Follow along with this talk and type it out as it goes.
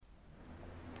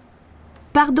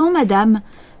Pardon, madame.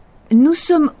 Nous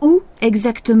sommes où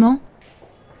exactement?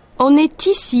 On est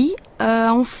ici,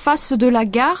 en face de la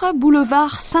gare,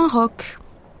 boulevard Saint-Roch.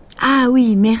 Ah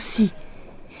oui, merci.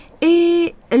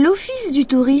 Et l'office du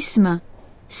tourisme,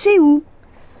 c'est où?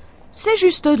 C'est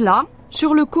juste là,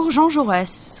 sur le cours Jean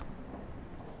Jaurès.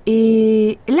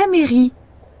 Et la mairie?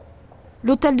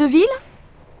 L'hôtel de ville?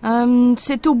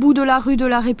 C'est au bout de la rue de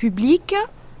la République,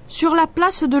 sur la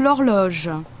place de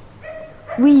l'Horloge.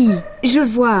 Oui, je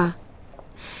vois.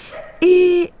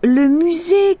 Et le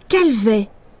musée Calvet,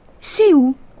 c'est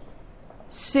où?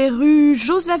 C'est rue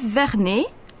Joseph Vernet,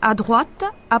 à droite,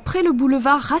 après le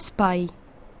boulevard Raspail.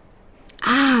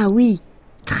 Ah oui,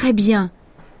 très bien.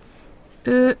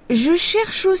 Je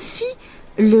cherche aussi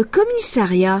le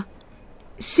commissariat.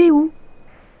 C'est où?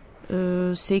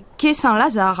 C'est quai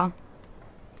Saint-Lazare.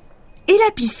 Et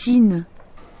la piscine,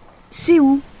 c'est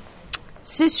où?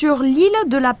 C'est sur l'île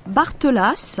de la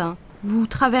Barthelasse. Vous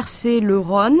traversez le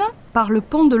Rhône par le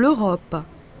pont de l'Europe.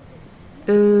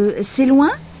 C'est loin?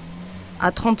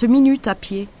 À 30 minutes à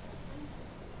pied.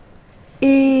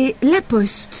 Et la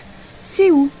poste, c'est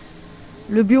où?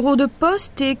 Le bureau de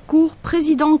poste est cours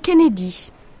Président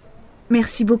Kennedy.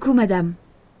 Merci beaucoup, madame.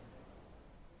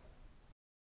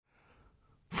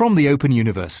 From the Open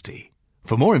University.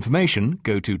 For more information,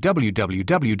 go to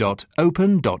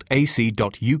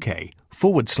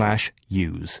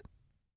www.open.ac.uk/use.